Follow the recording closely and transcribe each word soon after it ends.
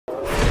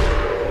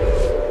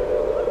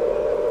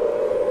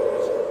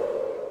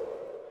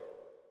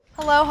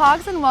Hello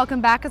Hogs, and welcome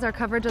back as our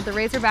coverage of the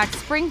Razorbacks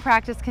spring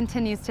practice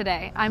continues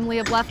today. I'm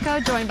Leah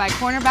Blefko, joined by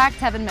cornerback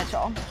Tevin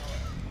Mitchell.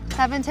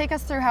 Tevin, take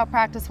us through how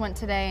practice went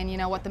today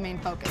and what the main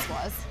focus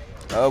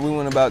was. We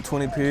went about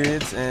 20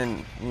 periods,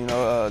 and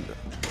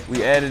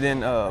we added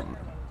in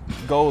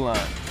goal line,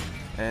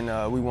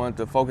 and we wanted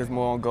to focus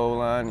more on goal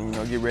line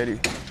and get ready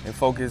and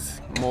focus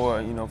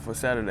more for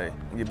Saturday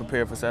and get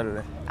prepared for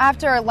Saturday.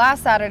 After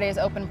last Saturday's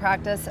open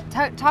practice,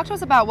 talk to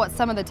us about what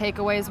some of the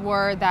takeaways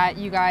were that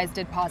you guys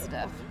did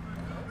positive.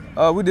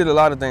 We did a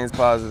lot of things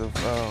positive.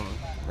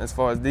 As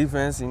far as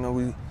defense,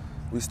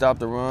 we stopped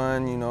the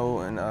run,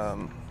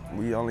 and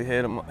we only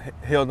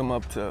held them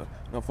up to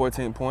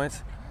 14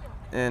 points.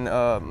 And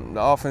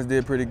the offense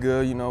did pretty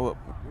good,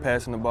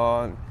 passing the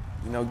ball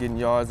and getting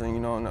yards and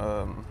in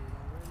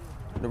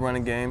the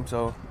running game.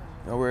 So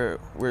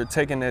we're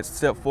taking that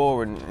step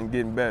forward and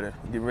getting better,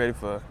 getting ready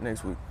for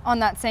next week. On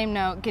that same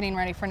note, getting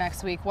ready for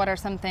next week, what are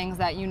some things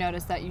that you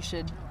notice that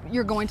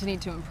you're going to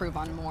need to improve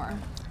on more?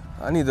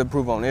 I need to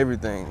improve on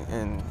everything,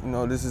 and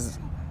this is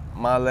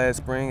my last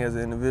spring as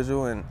an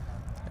individual, and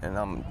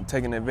I'm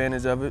taking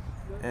advantage of it,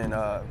 and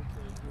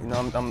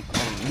I'm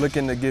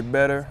looking to get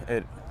better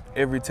at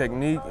every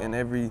technique and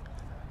every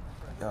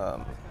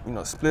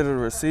split of the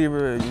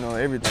receiver,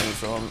 everything.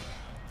 So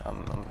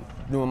I'm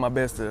doing my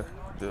best to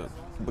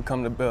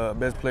become the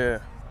best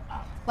player.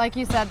 Like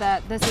you said,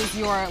 that this is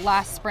your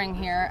last spring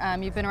here.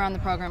 You've been around the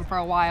program for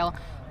a while.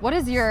 What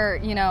is your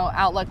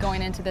outlook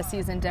going into this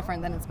season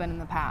different than it's been in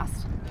the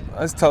past?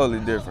 It's totally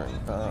different.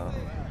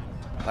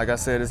 Like I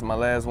said, it's my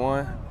last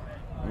one.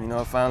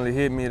 It finally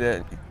hit me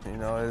that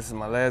this is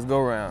my last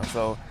go round.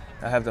 So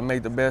I have to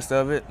make the best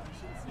of it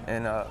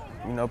and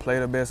play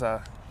the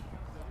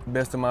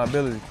best of my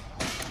ability.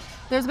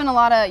 There's been a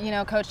lot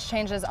of coach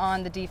changes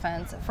on the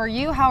defense. For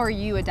you, how are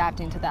you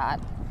adapting to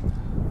that?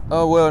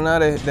 Well, now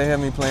they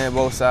have me playing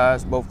both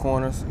sides, both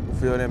corners,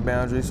 field and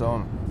boundary.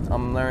 So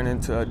I'm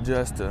learning to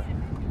adjust to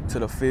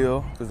the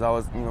field because I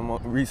was more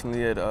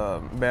recently at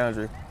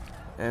boundary,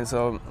 and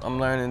so I'm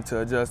learning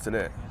to adjust to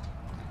that.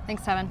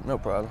 Thanks, Tevin. No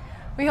problem.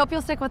 We hope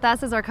you'll stick with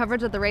us as our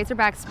coverage of the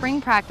Razorbacks spring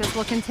practice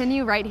will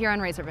continue right here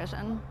on Razor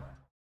Vision.